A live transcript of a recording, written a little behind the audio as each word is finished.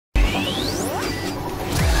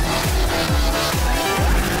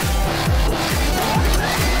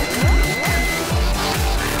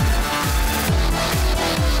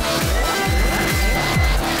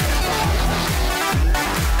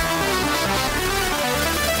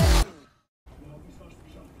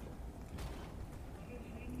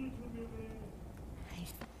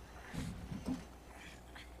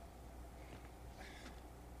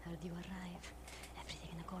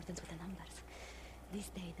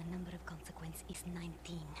The number of consequence is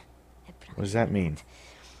 19. What does that mean?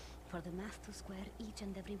 For the math to square, each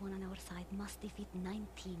and every one on our side must defeat 19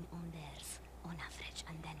 on theirs, on average,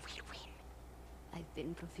 and then we'll win. I've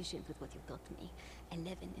been proficient with what you taught me.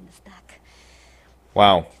 11 in the stack.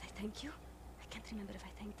 Wow. Did I thank you? I can't remember if I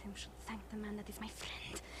thanked him. Should thank the man that is my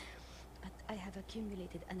friend. But I have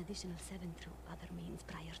accumulated an additional 7 through other means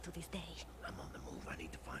prior to this day. I'm on the move. I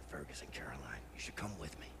need to find Fergus and Caroline. You should come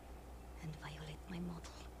with me. And violate my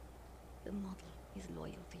model. The model is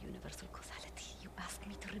loyal to universal causality. You asked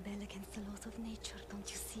me to rebel against the laws of nature, don't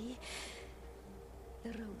you see? The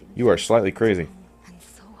road You are slightly crazy. and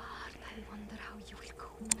so hard. I wonder how you will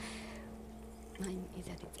cope. Mine is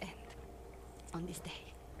at its end. On this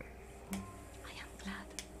day. I am glad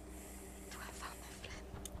to have found my friend.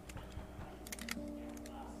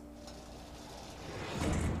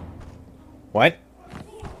 What?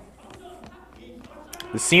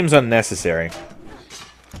 This seems unnecessary.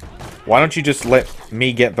 Why don't you just let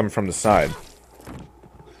me get them from the side?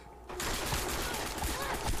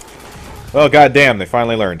 Well, goddamn, they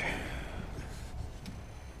finally learned.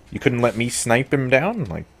 You couldn't let me snipe him down?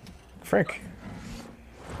 Like, frick.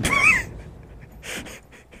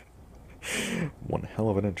 One hell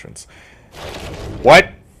of an entrance. What?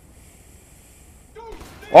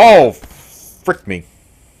 Oh, frick me.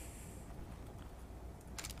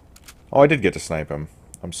 Oh, I did get to snipe him.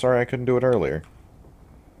 I'm sorry I couldn't do it earlier.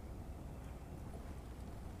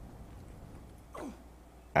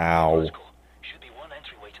 Ow. Should be one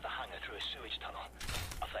entryway to the hangar through a sewage tunnel,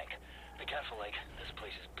 I think. Be careful, like, this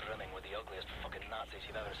place is brimming with the ugliest fucking Nazis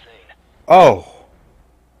you've ever seen. Oh.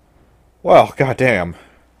 Well, goddamn.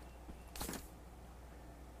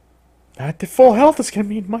 The full health is gonna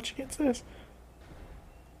mean much against this.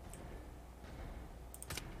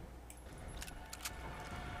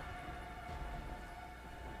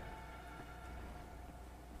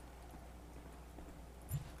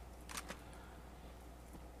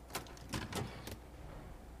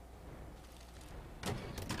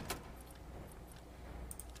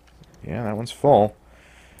 Yeah, that one's full.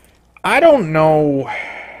 I don't know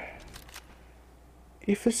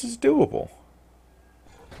if this is doable.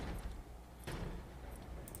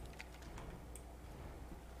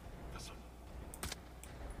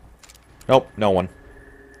 Nope, no one.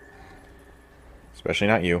 Especially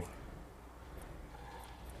not you.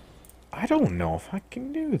 I don't know if I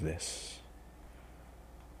can do this.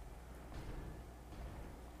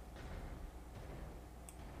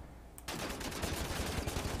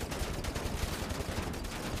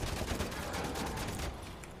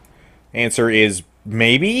 Answer is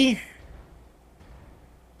maybe?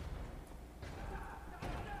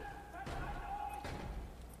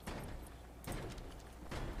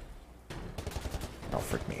 Oh,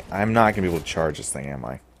 frick me. I'm not going to be able to charge this thing, am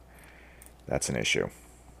I? That's an issue.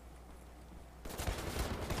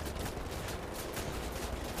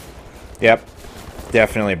 Yep.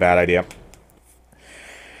 Definitely a bad idea.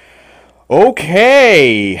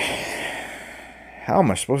 Okay. How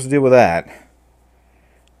am I supposed to deal with that?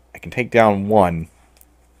 I can take down one.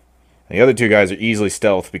 And the other two guys are easily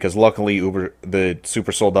stealth because luckily the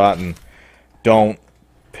Super Soldaten don't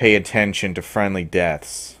pay attention to friendly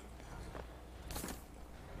deaths.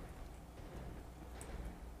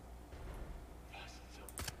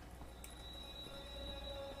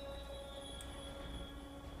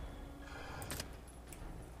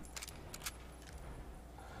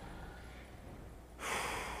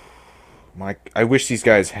 I wish these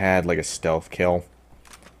guys had like a stealth kill.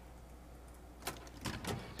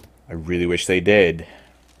 I really wish they did.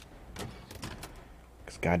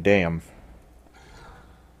 Because goddamn.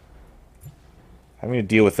 Having to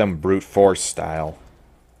deal with them brute force style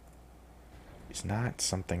is not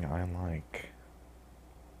something I like.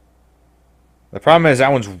 The problem is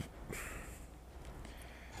that one's...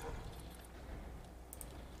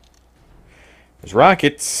 There's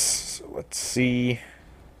rockets. So let's see...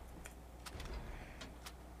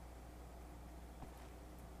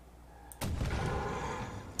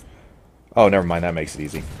 Oh, never mind. That makes it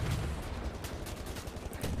easy.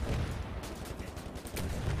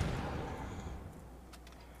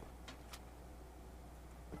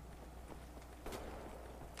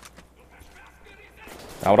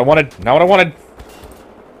 Not what I wanted. Not what I wanted.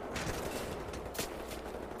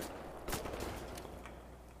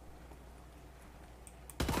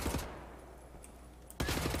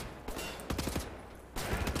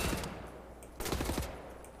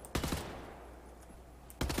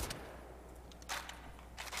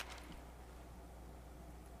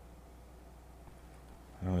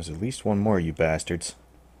 Oh, there's at least one more, you bastards.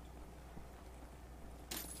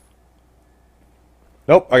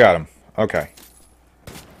 Nope, I got him. Okay.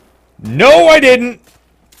 No, I didn't!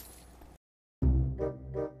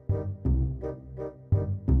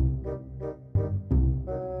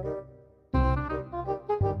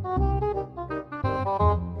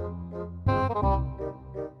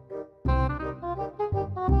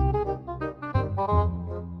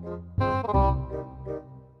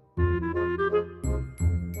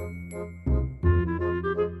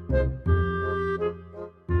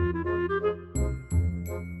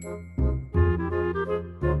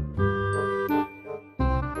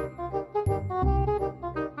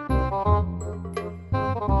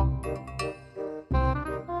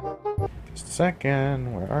 Just a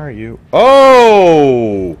second. Where are you?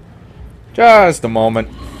 Oh! Just a moment.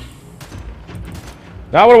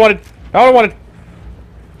 Not what I wanted. Not what I wanted.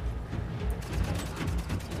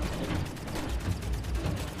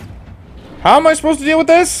 How am I supposed to deal with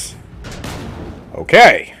this?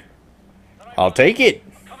 Okay. I'll take it.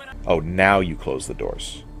 Oh, now you close the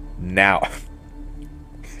doors. Now.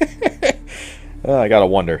 I gotta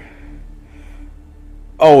wonder.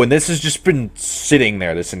 Oh, and this has just been sitting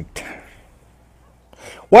there this entire...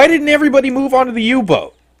 Why didn't everybody move onto the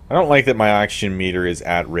U-boat? I don't like that my oxygen meter is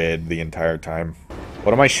at red the entire time.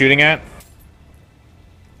 What am I shooting at?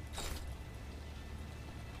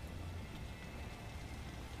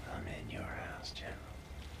 I'm in your house, General.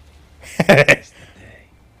 It's the day.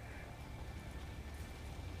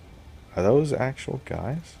 Are those actual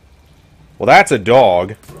guys? Well, that's a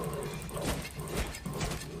dog.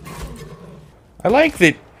 I like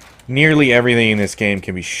that nearly everything in this game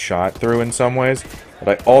can be shot through in some ways,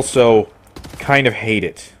 but I also kind of hate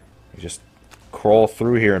it. You just crawl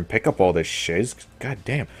through here and pick up all this shit. God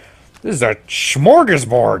damn. This is a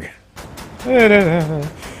smorgasbord.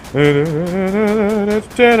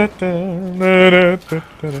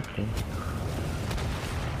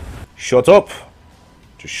 Shut up.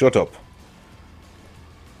 Just shut up.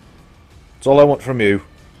 That's all I want from you.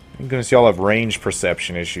 I'm gonna see y'all have range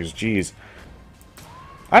perception issues. Jeez.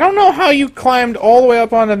 I don't know how you climbed all the way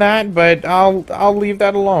up onto that, but I'll leave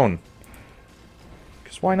that alone.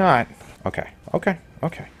 Because why not? Okay, okay,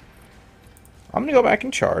 okay. I'm gonna go back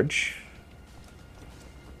and charge.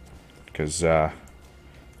 Because, I'm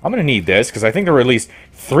gonna need this, because I think there were at least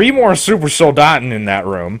 3 more Super Soldaten in that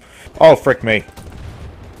room. Oh, frick me.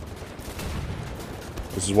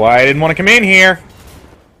 This is why I didn't want to come in here.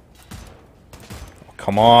 Oh,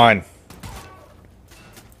 come on.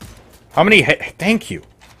 How many thank you.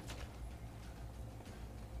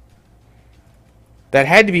 That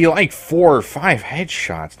had to be like 4 or 5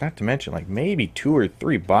 headshots, not to mention like maybe 2 or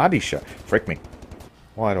 3 body shots. Frick me.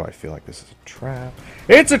 Why do I feel like this is a trap?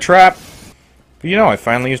 It's a trap! But you know, I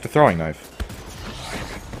finally used a throwing knife.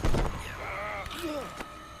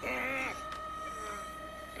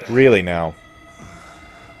 Really now.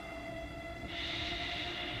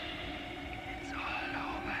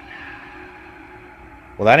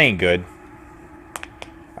 Well, that ain't good.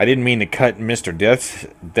 I didn't mean to cut Mr.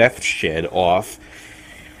 Deathshed off.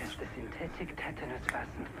 As the synthetic tetanus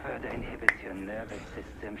vaccine further inhibits your nervous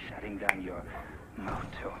system, shutting down your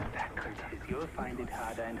motor faculties, you'll find it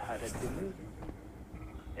harder and harder to move.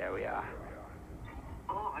 There we are.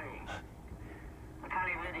 Uri, was kann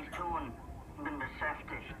ich für dich tun? Bin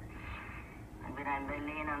beschäftigt. Entweder in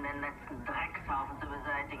Berlin, um den letzten Dreckshaufen zu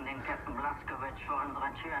beseitigen, den Captain Blaskowitz vor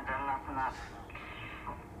unserer Tür hinterlassen hat.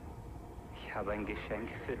 Ich habe ein Geschenk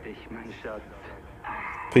für dich, mein Schatz.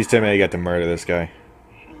 Please tell me I got to murder this guy.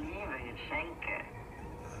 Ich liebe Geschenke.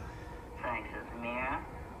 Zeigst es mir?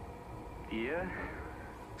 Dir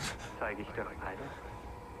zeige ich doch alles.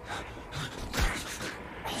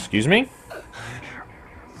 Excuse me?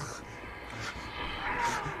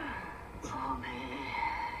 Obi,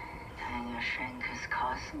 dein Geschenk ist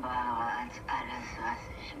kostbarer als alles, was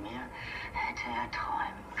ich mir hätte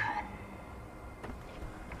erträumen können.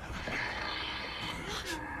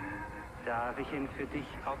 Darf ich ihn für dich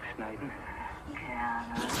aufschneiden?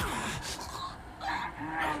 Gerne.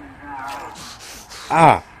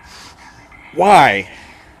 Ah. Why?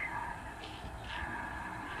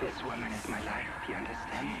 This woman is my life, you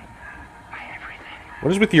understand? My everything.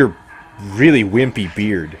 What is with your really wimpy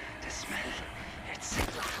beard? The smell, it's...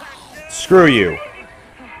 Screw you.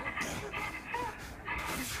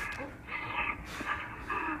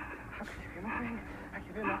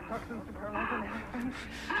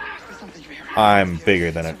 I'm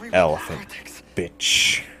bigger than an elephant,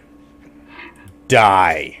 bitch.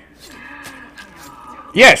 Die.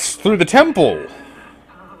 Yes, through the temple.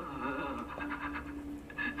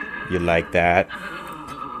 You like that?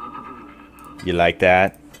 You like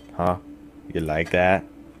that? Huh? You like that?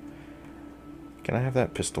 Can I have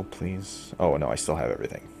that pistol, please? Oh, no, I still have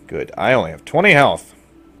everything. Good. I only have 20 health.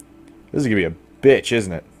 This is gonna be a bitch,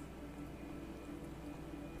 isn't it?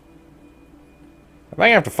 I might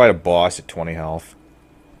have to fight a boss at 20 health.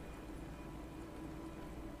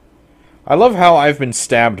 I love how I've been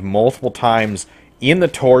stabbed multiple times in the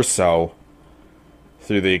torso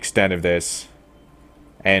through the extent of this,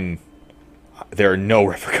 and there are no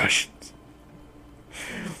repercussions.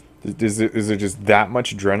 Is there just that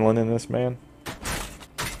much adrenaline in this, man?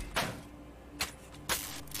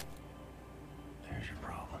 There's your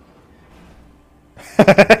problem.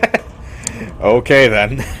 Okay,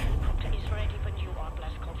 then.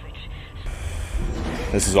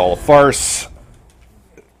 This is all a farce.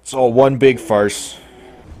 It's all one big farce.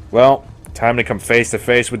 Well, time to come face to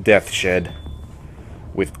face with Death Shed.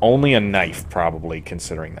 With only a knife, probably,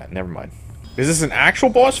 considering that. Never mind. Is this an actual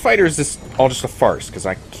boss fight, or is this all just a farce? Because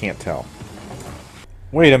I can't tell.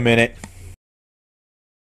 Wait a minute.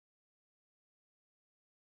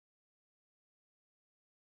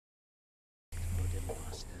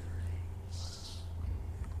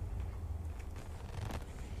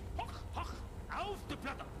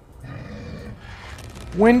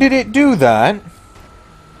 When did it do that?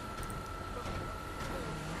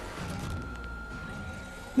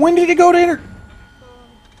 When did it go to enter?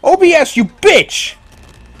 OBS, you bitch!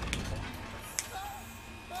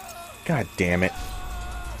 God damn it.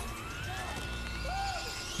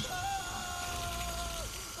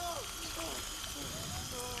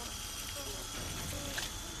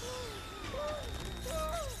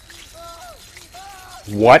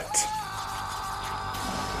 What?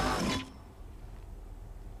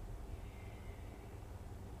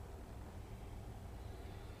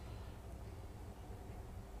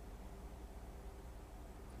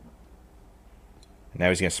 Now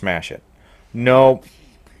he's gonna smash it. No.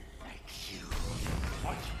 Like you.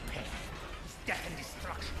 What you pay is death and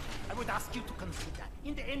destruction. I would ask you to consider.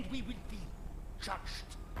 In the end, we will be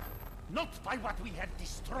judged. Not by what we have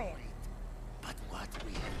destroyed, but what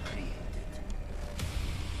we have created.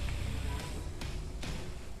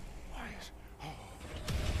 Why is... Oh.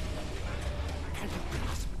 Can you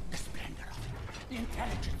grasp the splendor of it? The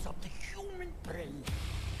intelligence of the human brain.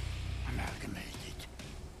 Amalgamated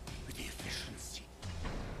with the efficiency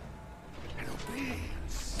and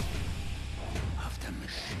obedience of the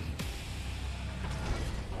machine.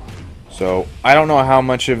 So, I don't know how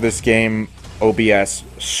much of this game OBS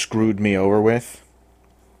screwed me over with.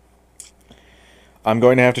 I'm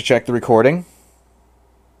going to have to check the recording.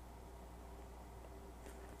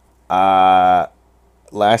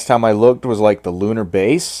 Last time I looked was like the lunar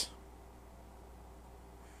base.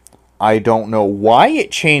 I don't know why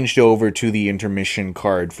it changed over to the intermission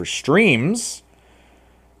card for streams,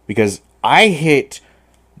 because I hit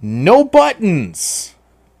no buttons.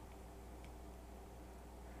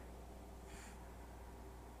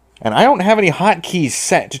 And I don't have any hotkeys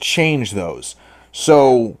set to change those.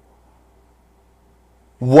 So,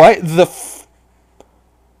 what the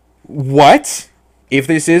what? If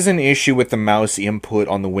this is an issue with the mouse input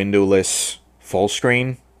on the windowless full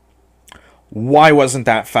screen, why wasn't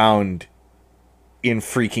that found in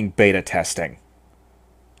freaking beta testing?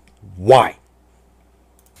 Why?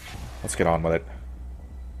 Let's get on with it.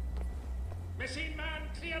 Machine man,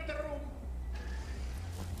 clear the room.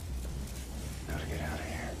 Gotta get out of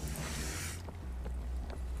here.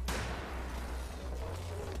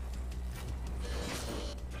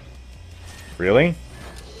 Really?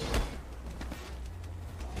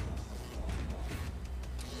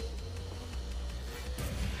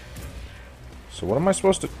 So what am I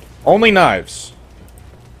supposed to... Only knives!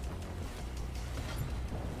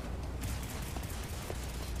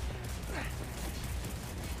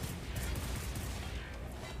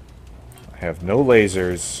 I have no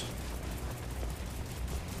lasers.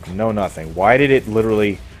 No nothing. Why did it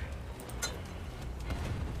literally...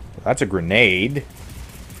 That's a grenade.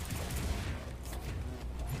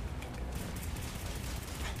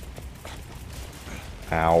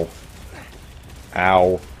 Ow.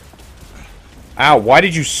 Ow. Ow, why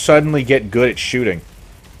did you suddenly get good at shooting?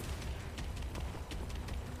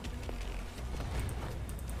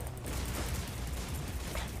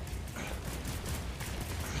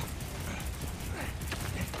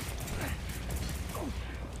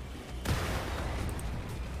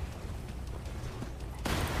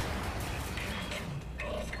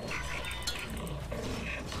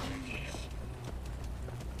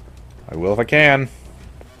 I will if I can.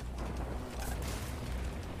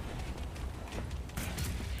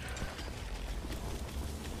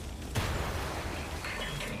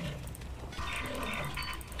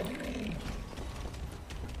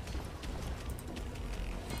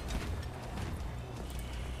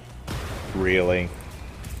 Really?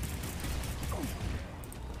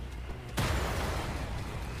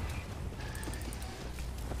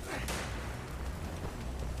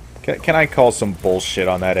 Can I call some bullshit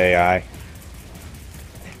on that AI?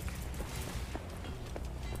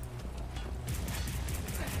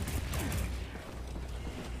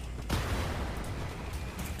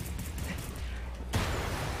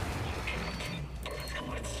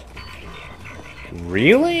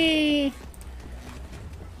 Really?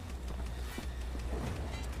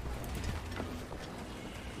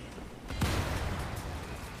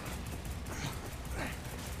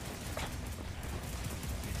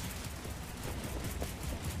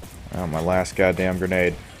 Oh, my last goddamn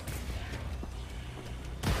grenade.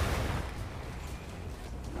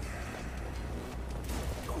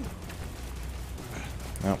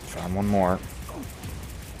 Nope, found one more.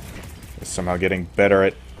 Just somehow getting better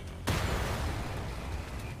at...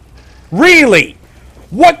 Really?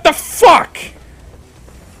 What the fuck?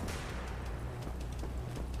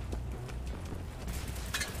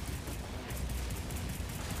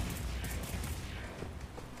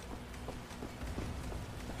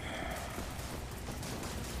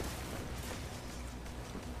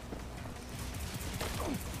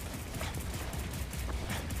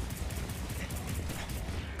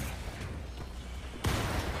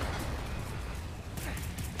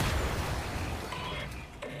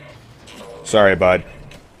 Sorry, bud.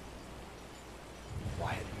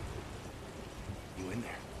 Quiet. You in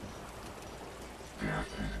there?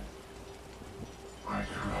 Captain, I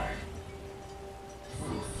tried. So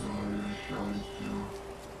sorry I shouted you.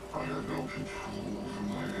 I had no control over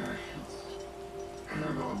my actions.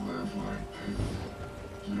 Cannot live like this.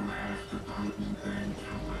 You have to put an end to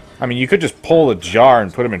it. I mean, you could just pull the jar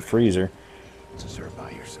and put him in freezer. So, sir,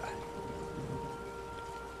 by your side.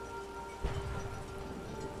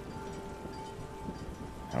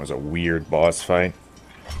 That was a weird boss fight.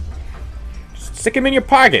 Just stick him in your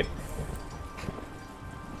pocket.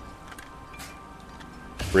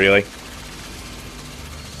 Really?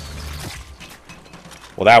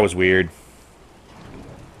 Well, that was weird.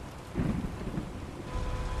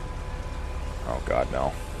 Oh, God,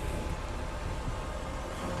 no.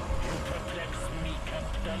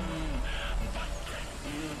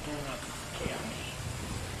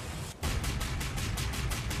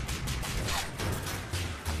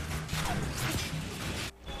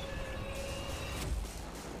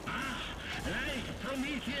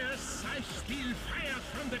 Prometheus, I steal fire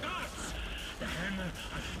from the gods. The hammer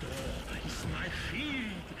of Thor is my shield.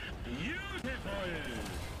 Beautiful.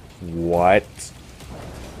 What?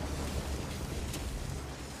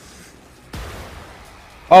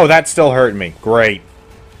 Oh, that still hurt me. Great.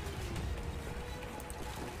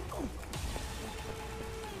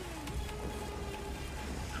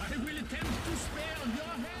 I will attempt to spare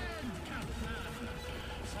your head, Captain,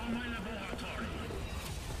 for my laboratory.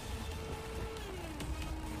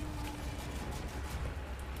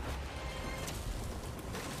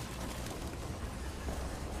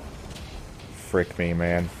 Frick me,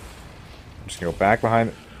 man. I'm just gonna go back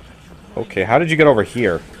behind... Okay, how did you get over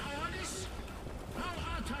here?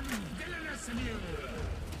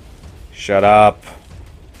 Shut up.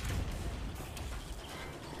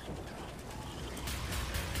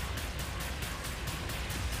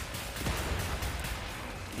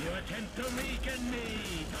 You attempt to weaken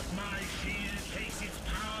me, but my shield takes its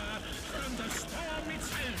power from the storm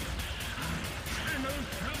itself. I channeled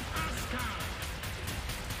from Asgard.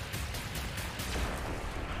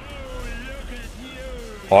 Oh, look at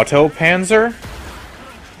you. Auto Panzer?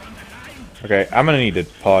 Okay, I'm gonna need to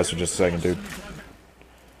pause for just a second, dude.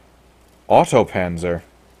 Auto Panzer?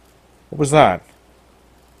 What was that?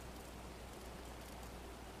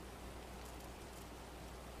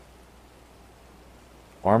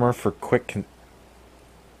 Armor for quick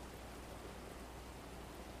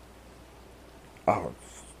Oh.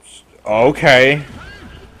 Okay.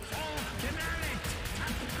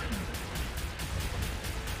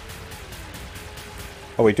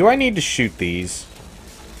 Oh wait, do I need to shoot these?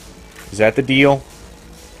 Is that the deal?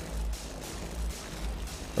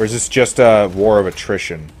 Or is this just a war of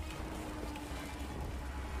attrition?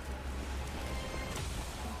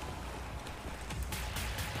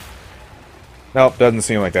 Nope, doesn't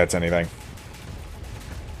seem like that's anything.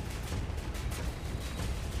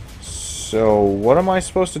 So, what am I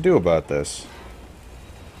supposed to do about this?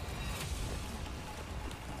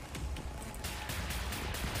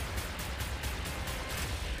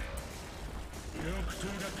 Look to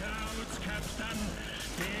the clouds, Captain.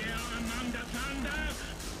 There among the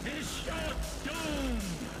thunder is your doom.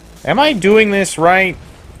 Am I doing this right?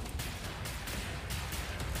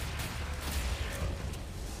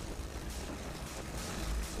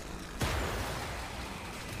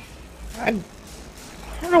 I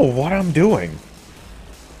don't know what I'm doing.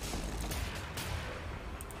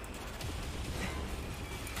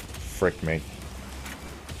 frick me.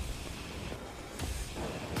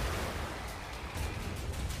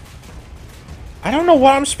 I don't know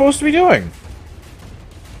what I'm supposed to be doing. Am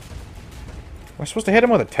I supposed to hit him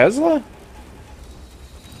with a Tesla?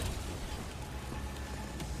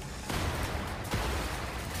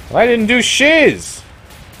 I didn't do shiz!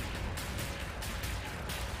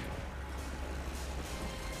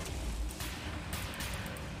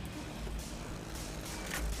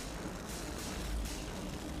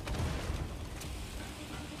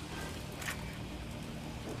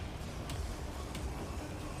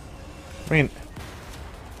 I mean,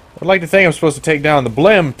 I'd like to think I'm supposed to take down the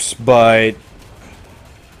blimps, but...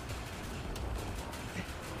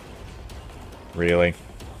 Really?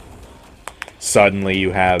 Suddenly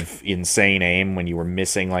you have insane aim when you were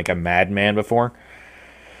missing like a madman before?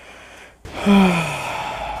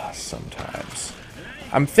 Sometimes.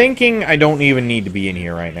 I'm thinking I don't even need to be in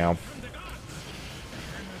here right now.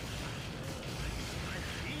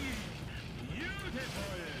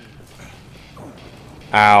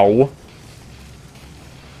 Ow.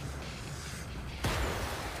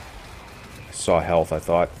 Saw health, I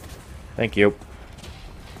thought. Thank you.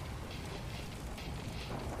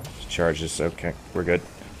 Charge this. Okay, we're good.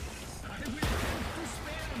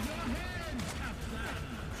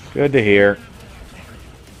 Good to hear.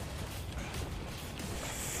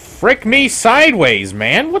 Frick me sideways,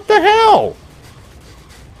 man! What the hell?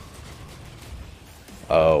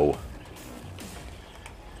 Oh.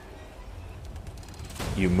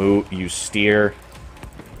 You move, you steer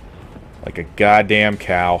like a goddamn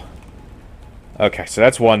cow. Okay, so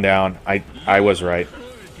that's one down. I was right.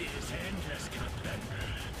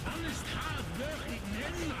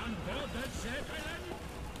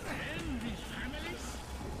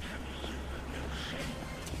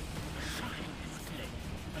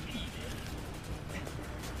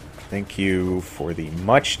 Thank you for the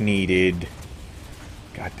much needed.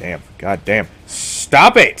 Goddamn, goddamn.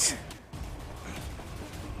 Stop it!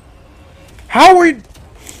 How are you?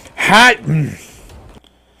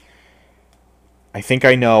 I think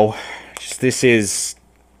I know. Just, this is...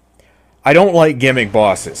 I don't like gimmick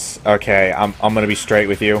bosses. Okay, I'm gonna be straight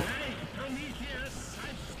with you.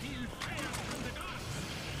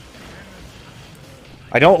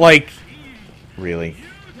 I don't like... Really?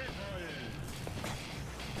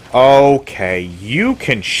 Okay, you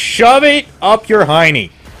can shove it up your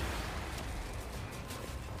hiney.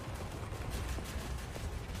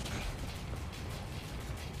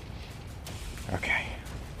 Okay.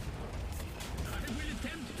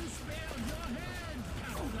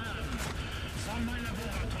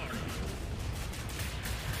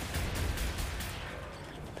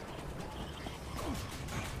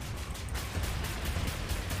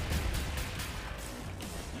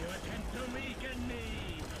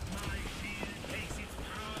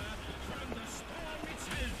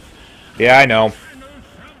 Yeah, I know.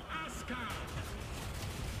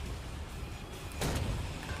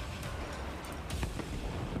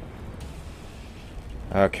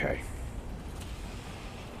 Okay.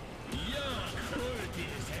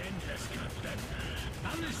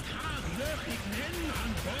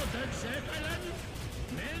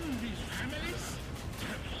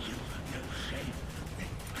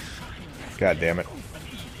 God damn it.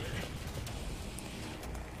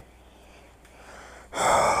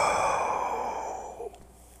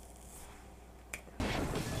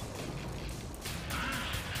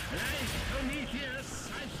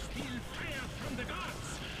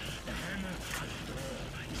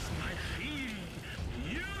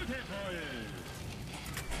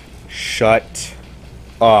 Shut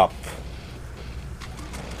up.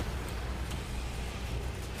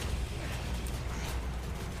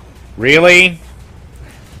 Really?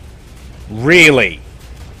 Really?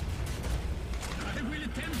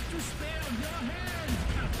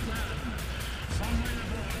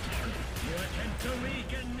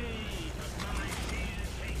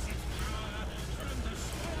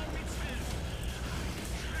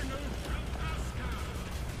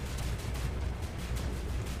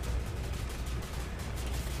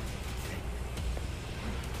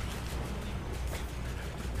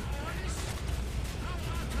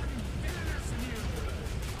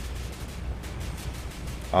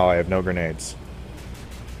 Oh, I have no grenades.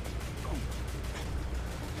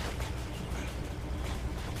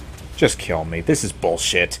 Just kill me. This is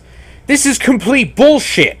bullshit. This is complete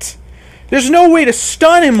bullshit! There's no way to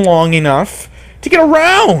stun him long enough to get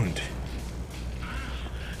around!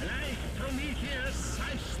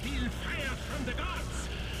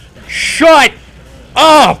 Shut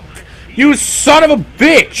up! You son of a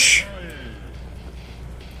bitch!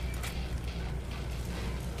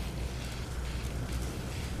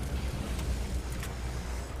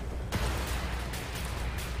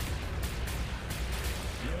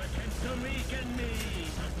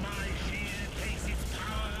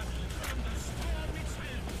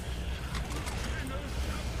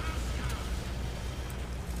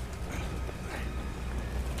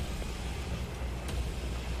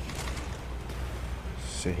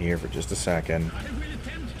 Sit here for just a second. I will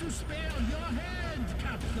attempt to spare your head,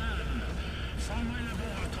 Captain, for my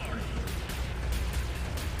laboratory.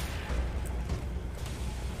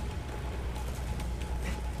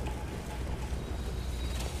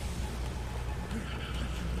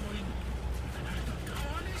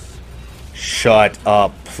 Shut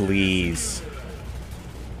up, please.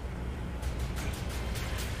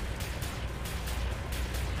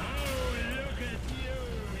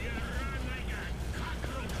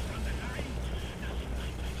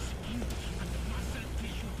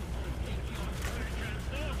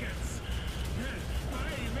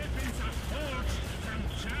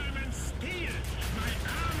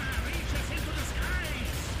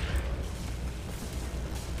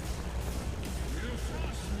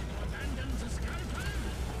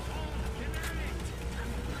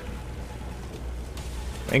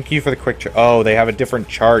 Thank you for the quick charge. Oh, they have a different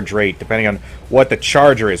charge rate depending on what the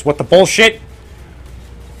charger is. What the bullshit?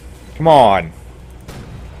 Come on.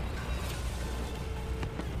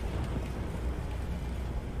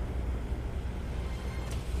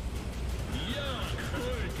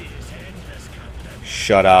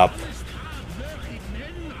 Shut up.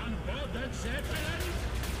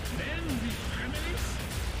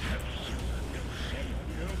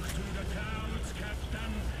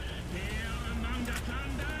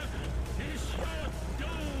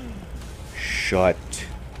 Shut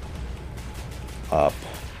up.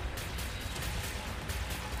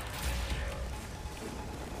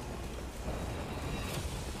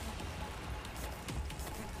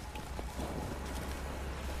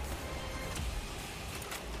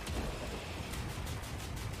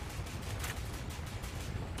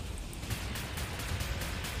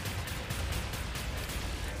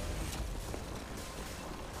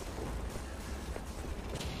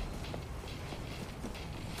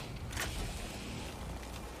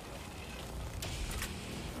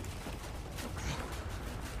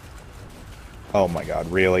 Oh my god,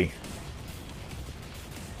 really?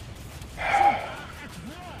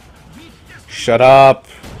 Shut up!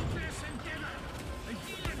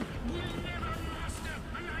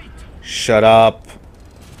 Shut up!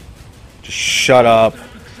 Just shut up!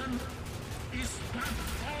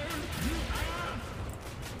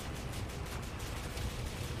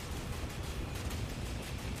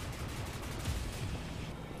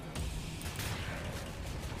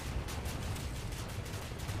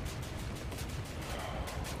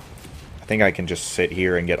 I think I can just sit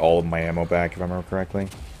here and get all of my ammo back, if I remember correctly.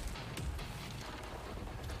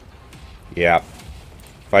 Yeah.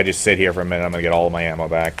 If I just sit here for a minute, I'm gonna get all of my ammo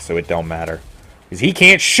back, so it don't matter. Because he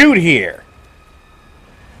can't shoot here!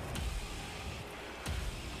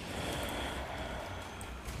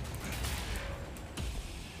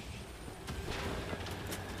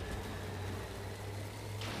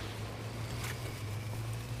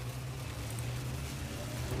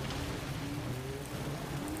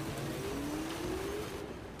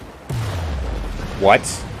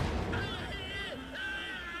 What?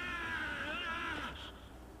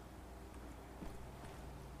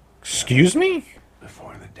 Excuse me?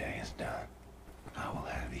 Before the day is done, I will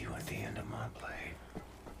have you at the end of my blade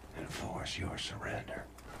and force your surrender.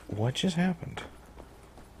 What just happened?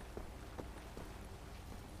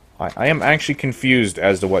 I am actually confused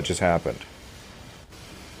as to what just happened.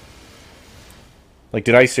 Like,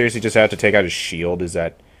 did I seriously just have to take out his shield? Is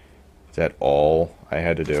that all I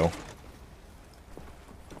had to do?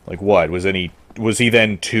 Like what? Was he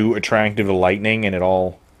then too attractive to lightning and it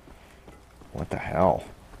all... What the hell?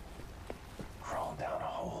 Crawl down a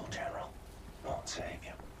hole, General. Won't save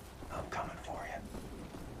you. I'm coming for you.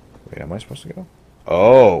 Wait, am I supposed to go?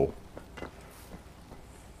 Oh!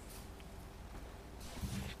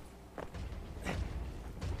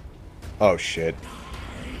 Oh shit.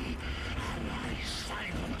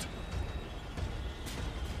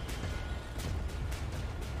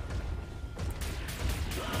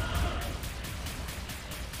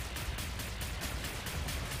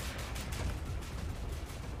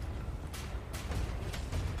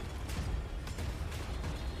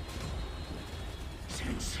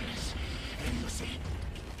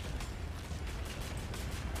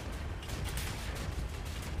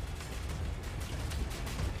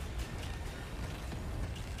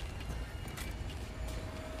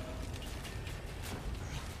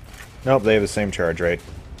 Nope, they have the same charge rate.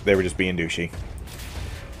 They were just being douchey.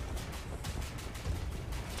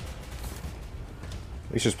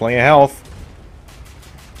 At least there's plenty of health.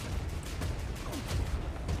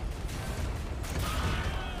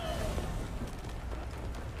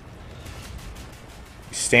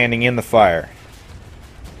 He's standing in the fire.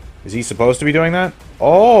 Is he supposed to be doing that?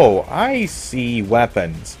 Oh, I see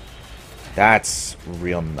weapons. That's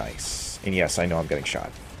real nice. And yes, I know I'm getting shot.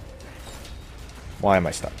 Why am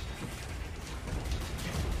I stuck?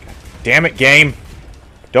 God damn it, game!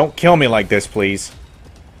 Don't kill me like this, please.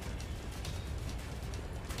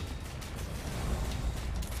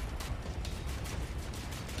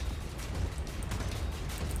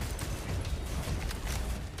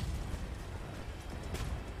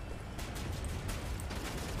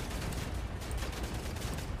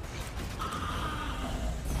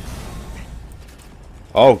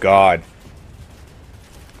 Oh, God.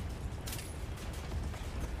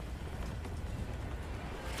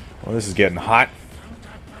 Well, this is getting hot.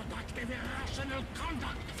 Counterproductive irrational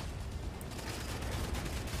conduct.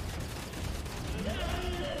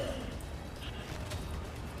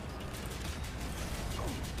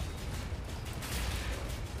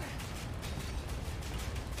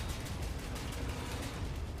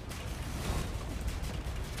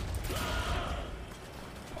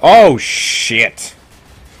 Oh, shit.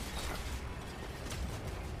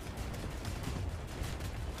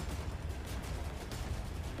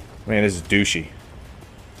 Man, this is douchey.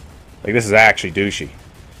 Like, this is actually douchey.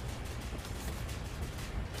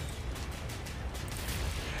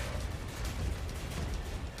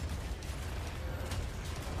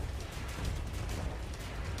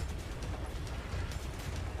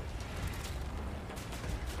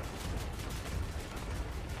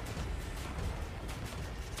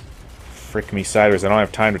 Frick me sideways, I don't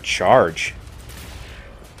have time to charge.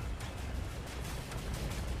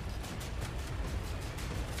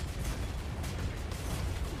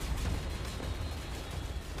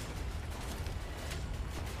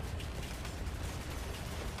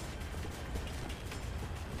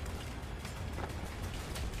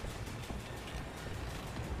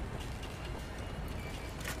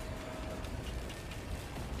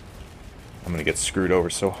 I'm gonna get screwed over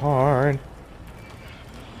so hard.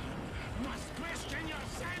 Must question your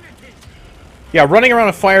sanity. Yeah, running around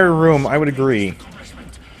a fire room, I would agree.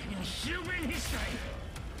 Accomplishment in human history.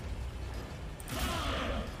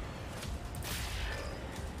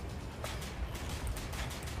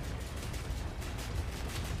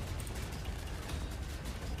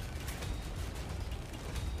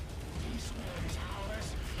 This world is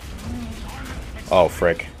ours. Oh,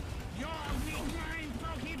 frick. Your weak mind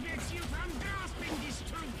prohibits you from grasping this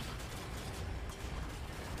truth.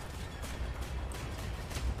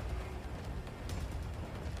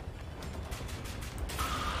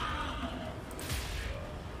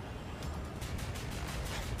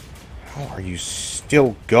 How are you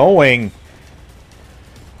still going?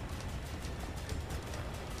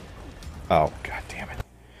 Oh, god damn it.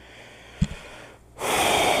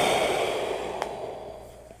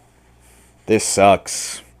 This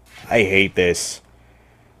sucks. I hate this.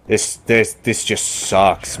 This just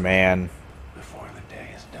sucks, man. Before the day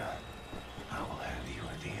is done, I will have you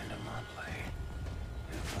at the end of my blade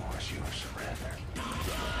and force your surrender.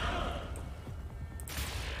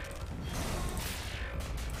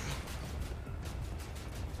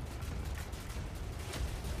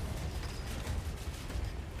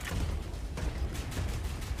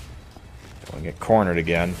 Don't wanna get cornered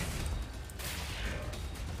again.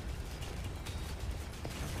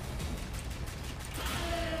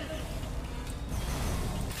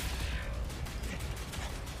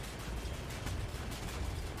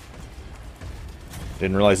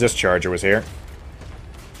 Didn't realize this charger was here.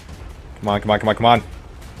 Come on, come on, come on, come on.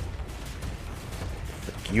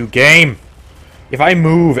 Frick you, game! If I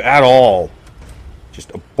move at all, just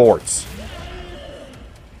aborts.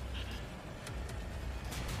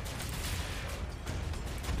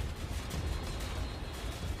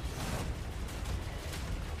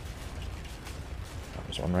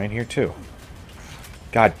 There's one right here, too.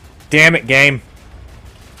 God damn it, game!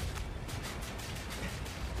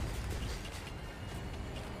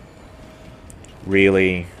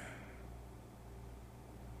 Really?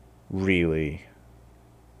 Really?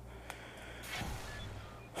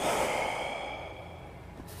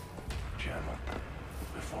 General,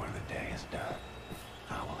 before the day is done,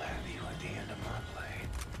 I will have you at the end of my blade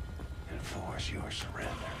and force your surrender.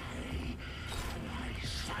 Lie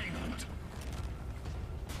silent.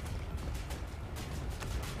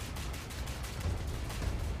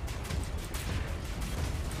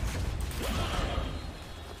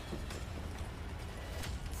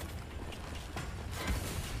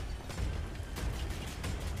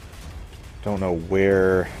 Don't know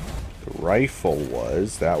where the rifle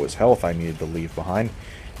was. That was health I needed to leave behind.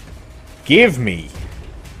 Give me!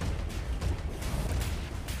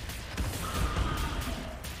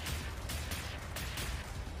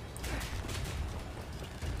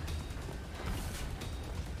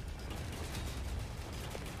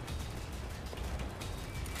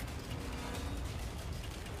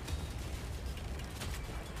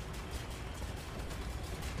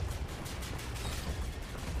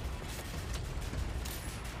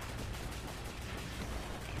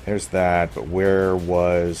 There's that, but where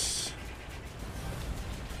was...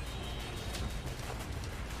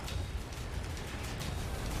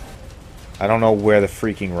 I don't know where the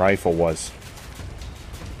freaking rifle was.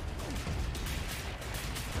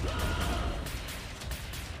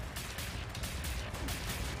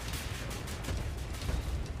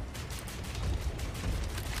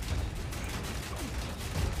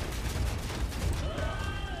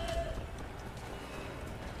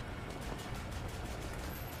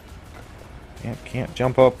 Can't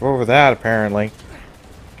jump up over that, apparently.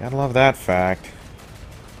 Gotta love that fact.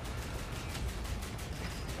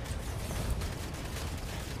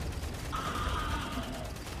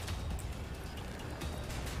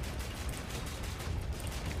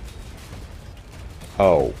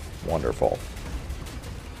 Oh, wonderful.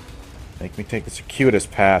 Make me take the circuitous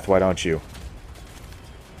path, why don't you?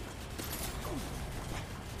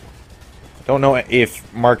 Don't know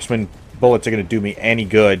if marksman bullets are going to do me any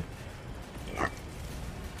good.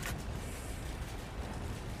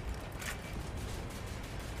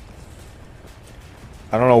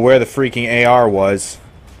 I don't know where the freaking AR was.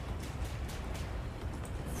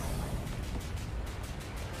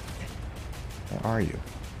 Where are you?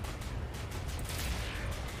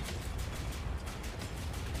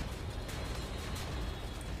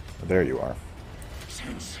 Oh, there you are.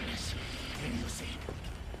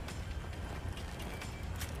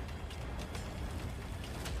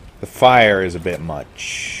 The fire is a bit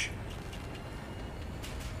much.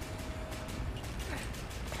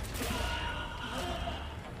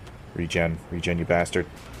 Regen, you bastard.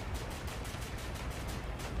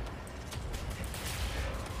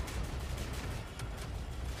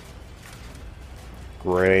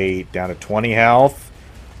 Great, down to 20 health.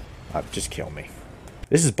 Just kill me.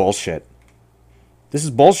 This is bullshit. This is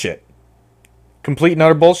bullshit. Complete and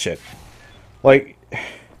utter bullshit. Like,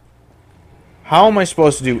 how am I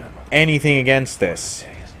supposed to do anything against this?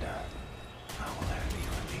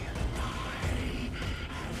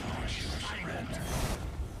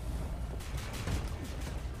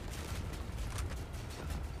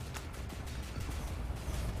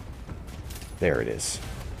 There it is.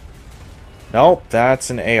 Nope,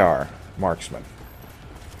 that's an AR. Marksman.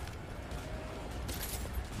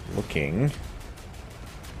 Looking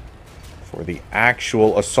for the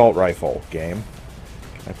actual assault rifle game.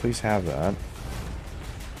 Can I please have that?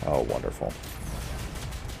 Oh, wonderful.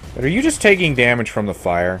 But are you just taking damage from the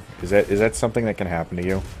fire? Is that something that can happen to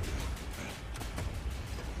you?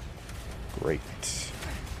 Great.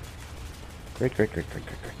 Great.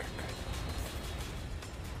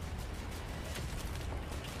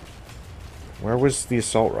 Where was the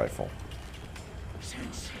assault rifle?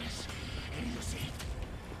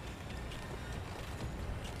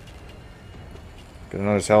 Got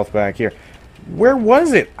another health back here. Where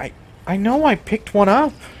was it? I know I picked one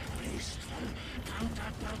up.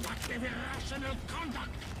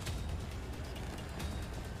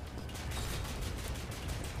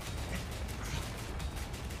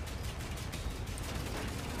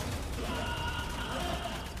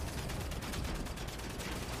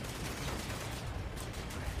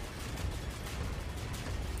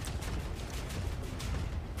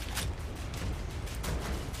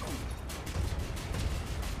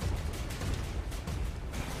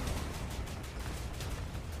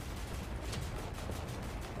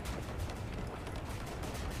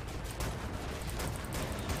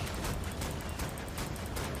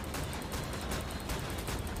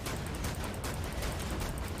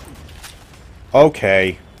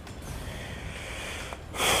 Okay.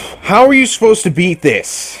 How are you supposed to beat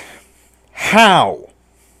this? How?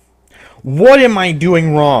 What am I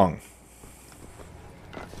doing wrong?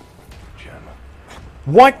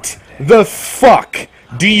 What the fuck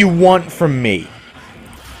do you want from me?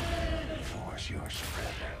 Force your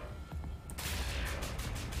surrender.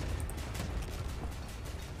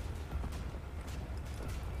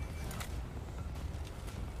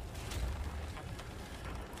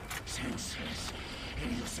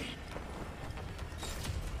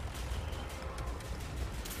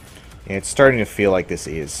 And it's starting to feel like this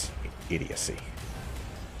is idiocy.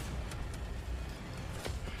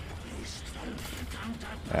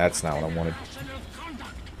 That's not what I wanted.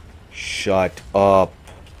 Shut up.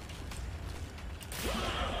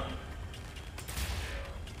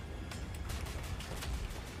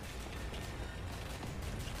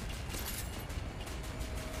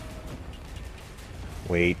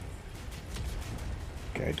 Wait.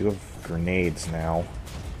 Okay, I do have grenades now.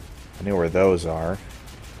 I know where those are.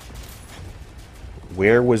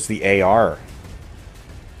 Where was the AR?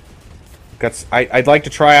 I'd like to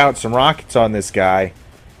try out some rockets on this guy.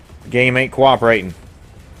 The game ain't cooperating.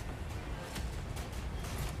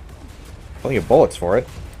 Plenty of bullets for it.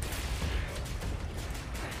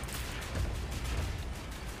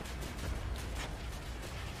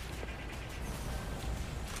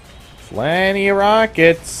 Plenty of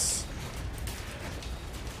rockets.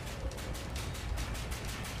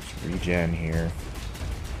 Let's regen here.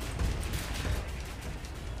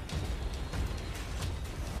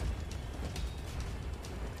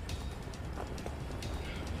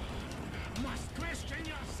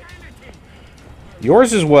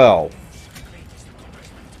 Yours as well.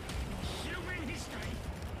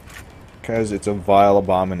 Because it's a vile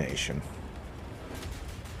abomination.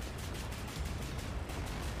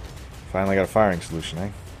 Finally got a firing solution, eh?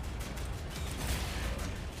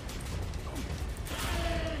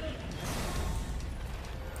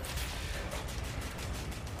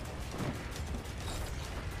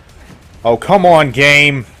 Oh, come on,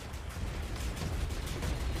 game!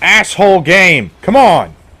 Asshole game! Come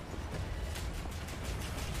on!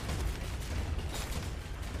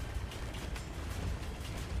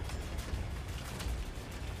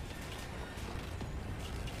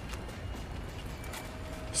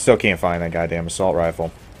 Still can't find that goddamn assault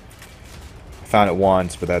rifle. I found it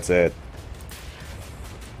once, but that's it.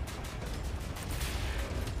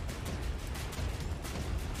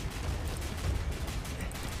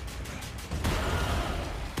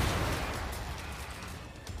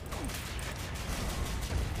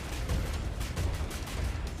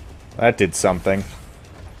 That did something.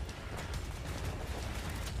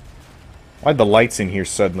 Why'd the lights in here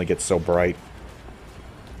suddenly get so bright?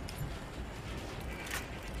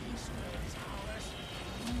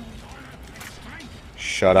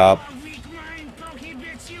 Shut up.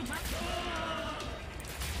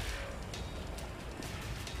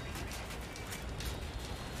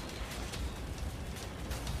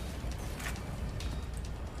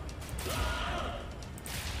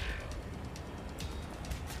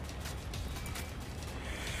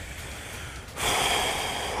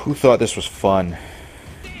 Who thought this was fun?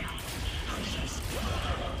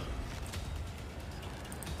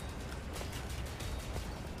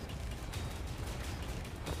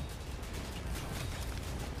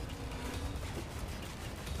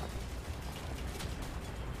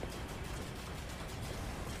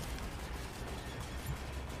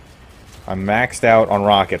 I'm maxed out on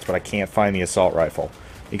rockets, but I can't find the assault rifle.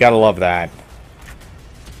 You gotta love that.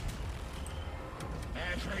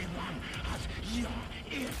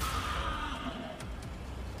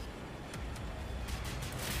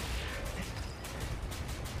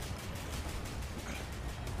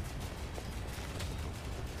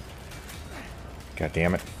 God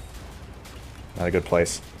damn it. Not a good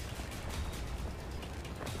place.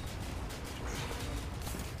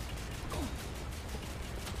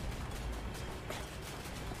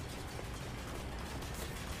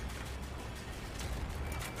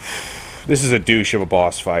 This is a douche of a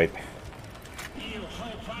boss fight.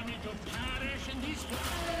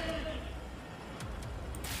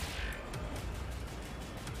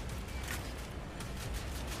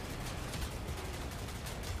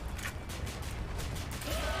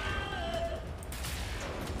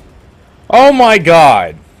 Oh my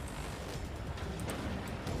god!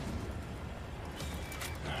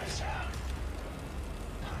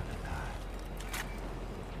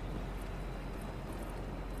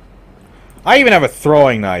 I even have a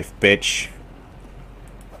throwing knife, bitch.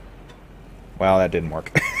 Well, that didn't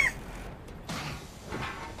work.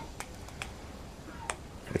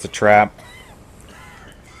 It's a trap.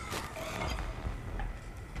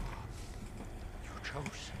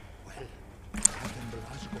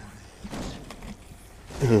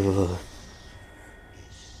 Ugh.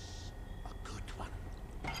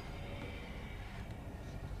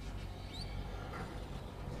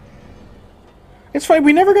 It's funny,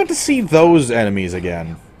 we never got to see those enemies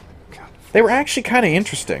again. They were actually kind of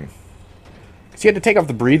interesting. Because you had to take off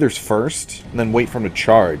the breathers first, and then wait for them to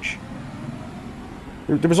charge.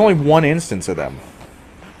 There was only one instance of them.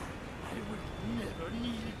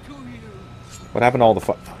 What happened to all the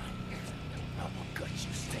fu-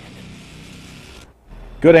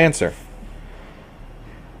 Good answer.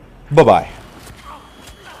 Bye-bye.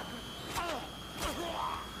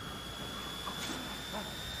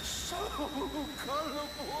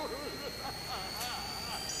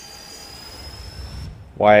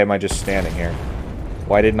 Why am I just standing here?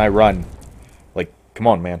 Why didn't I run? Like, come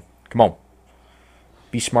on, man. Come on.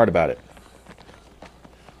 Be smart about it.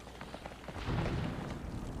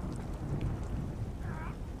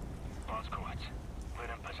 We're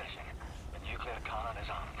in position. The nuclear cannon is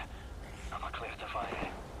armed. I'm clear to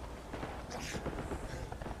fire.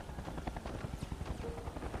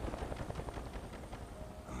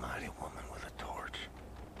 A mighty woman with a torch.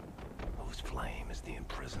 Whose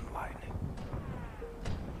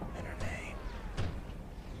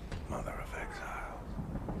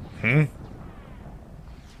Hmm?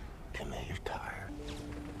 Tell me you're tired.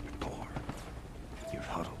 You're bored. Your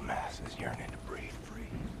huddled masses yearning to breathe free.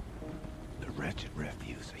 The wretched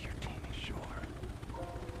refuse of your teeming shore.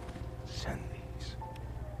 Send these.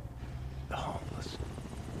 The homeless.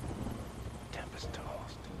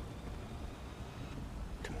 Tempest-tossed.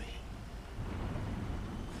 To me.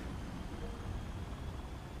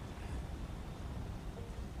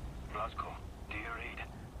 Roscoe, do you read?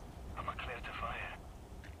 Am I clear to fire?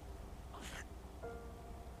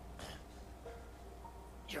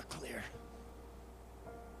 You're clear.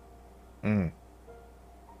 Hmm.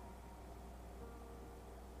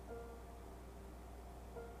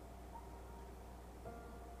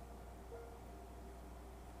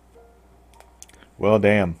 Well,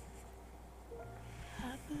 damn.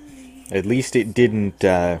 At least it didn't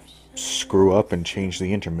screw up and change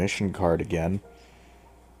the intermission card again.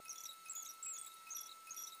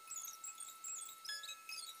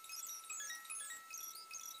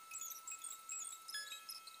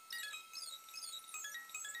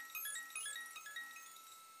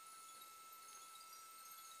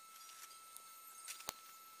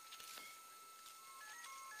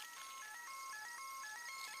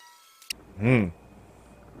 Hmm.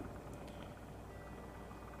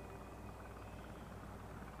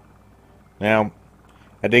 Now,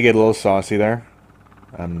 I did get a little saucy there,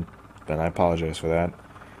 and I apologize for that.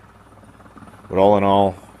 But all in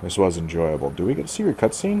all, this was enjoyable. Do we get to see your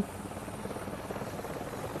cutscene?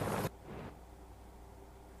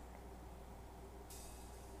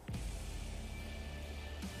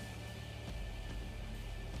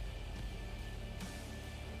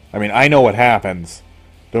 I mean, I know what happens.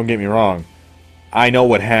 Don't get me wrong. I know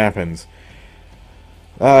what happens.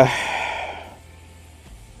 I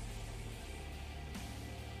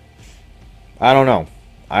don't know.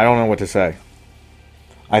 I don't know what to say.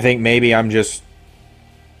 I think maybe I'm just...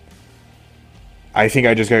 I think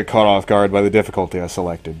I just got caught off guard by the difficulty I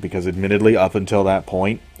selected, because admittedly, up until that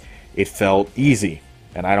point, it felt easy.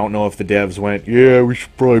 And I don't know if the devs went, yeah, we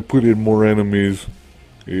should probably put in more enemies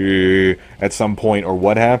at some point, or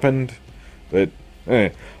what happened. But,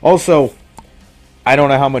 also, I don't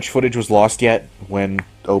know how much footage was lost yet when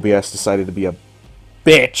OBS decided to be a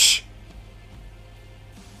bitch.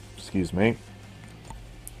 Excuse me.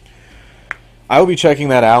 I will be checking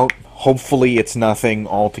that out. Hopefully it's nothing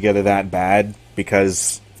altogether that bad,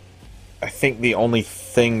 because I think the only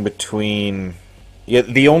thing between... Yeah,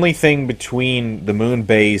 the only thing between the moon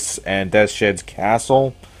base and Deathshed's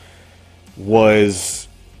castle was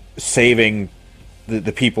saving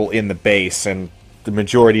the people in the base, and the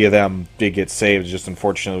majority of them did get saved. Just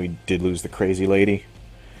unfortunately we did lose the crazy lady.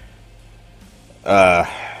 I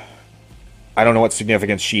don't know what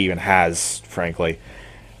significance she even has, frankly,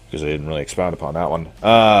 because I didn't really expound upon that one.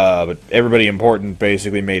 But everybody important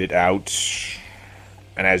basically made it out.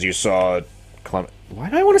 And as you saw, why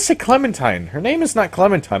do I want to say Clementine? Her name is not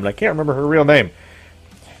Clementine, but I can't remember her real name.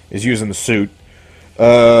 Is using the suit.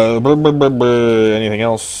 Anything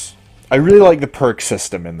else? I really like the perk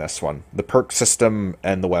system in this one. The perk system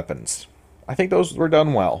and the weapons. I think those were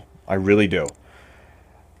done well. I really do.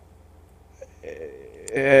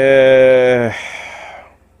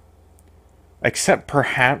 Except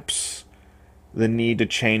perhaps the need to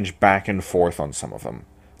change back and forth on some of them.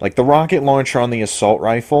 Like the rocket launcher on the assault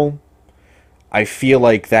rifle, I feel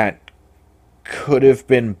like that could have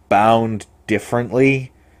been bound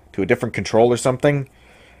differently to a different control or something.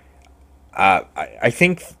 I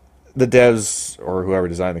think the devs, or whoever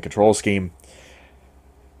designed the control scheme,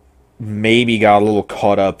 maybe got a little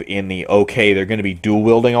caught up in the, okay, they're going to be dual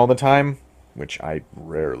wielding all the time, which I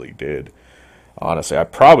rarely did. Honestly, I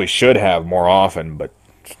probably should have more often, but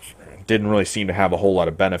didn't really seem to have a whole lot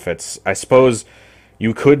of benefits. I suppose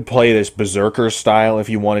you could play this Berserker style if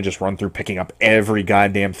you want to just run through picking up every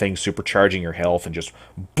goddamn thing, supercharging your health, and just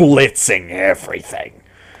blitzing everything.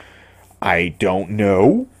 I don't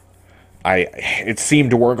know. It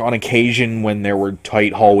seemed to work on occasion when there were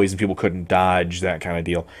tight hallways and people couldn't dodge, that kind of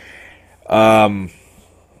deal.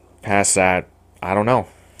 Past that, I don't know.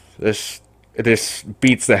 This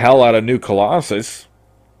beats the hell out of New Colossus.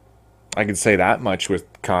 I can say that much with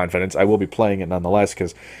confidence. I will be playing it nonetheless,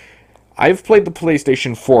 because I've played the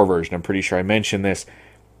PlayStation 4 version. I'm pretty sure I mentioned this.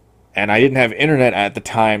 And I didn't have internet at the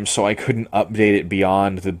time, so I couldn't update it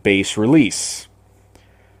beyond the base release.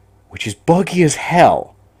 Which is buggy as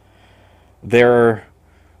hell. The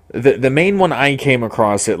main one I came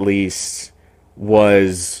across, at least,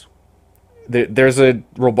 was... There's a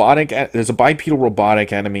bipedal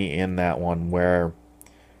robotic enemy in that one where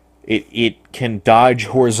it can dodge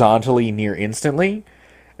horizontally near instantly,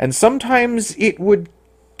 and sometimes it would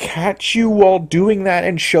catch you while doing that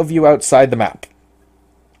and shove you outside the map.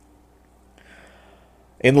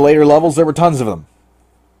 In the later levels, there were tons of them.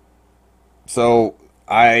 So,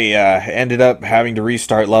 I ended up having to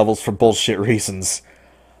restart levels for bullshit reasons.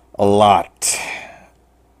 A lot.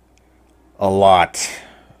 A lot.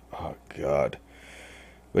 Oh, God.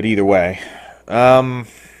 But either way, I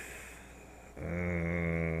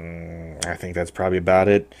think that's probably about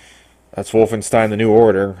it. That's Wolfenstein: The New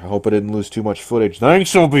Order. I hope I didn't lose too much footage.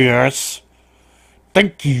 Thanks, OBS.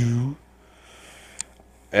 Thank you.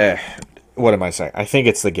 What am I saying? I think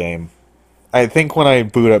it's the game. I think when I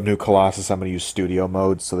boot up New Colossus, I'm going to use studio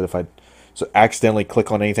mode so that if I accidentally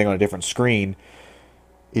click on anything on a different screen,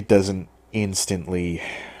 it doesn't instantly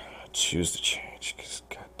choose to change. Because,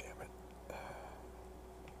 God damn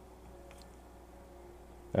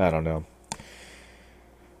it. I don't know.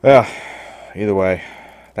 Well, either way,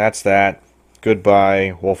 that's that.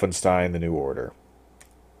 Goodbye, Wolfenstein: The New Order.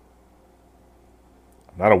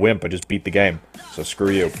 I'm not a wimp, I just beat the game. So screw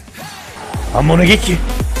you. I'm gonna get you.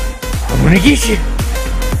 I'm gonna get you.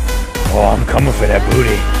 Oh, I'm coming for that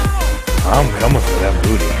booty. I'm coming for that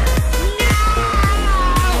booty.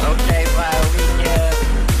 Okay, well,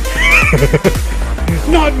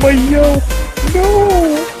 we Not my yelp!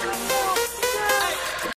 No!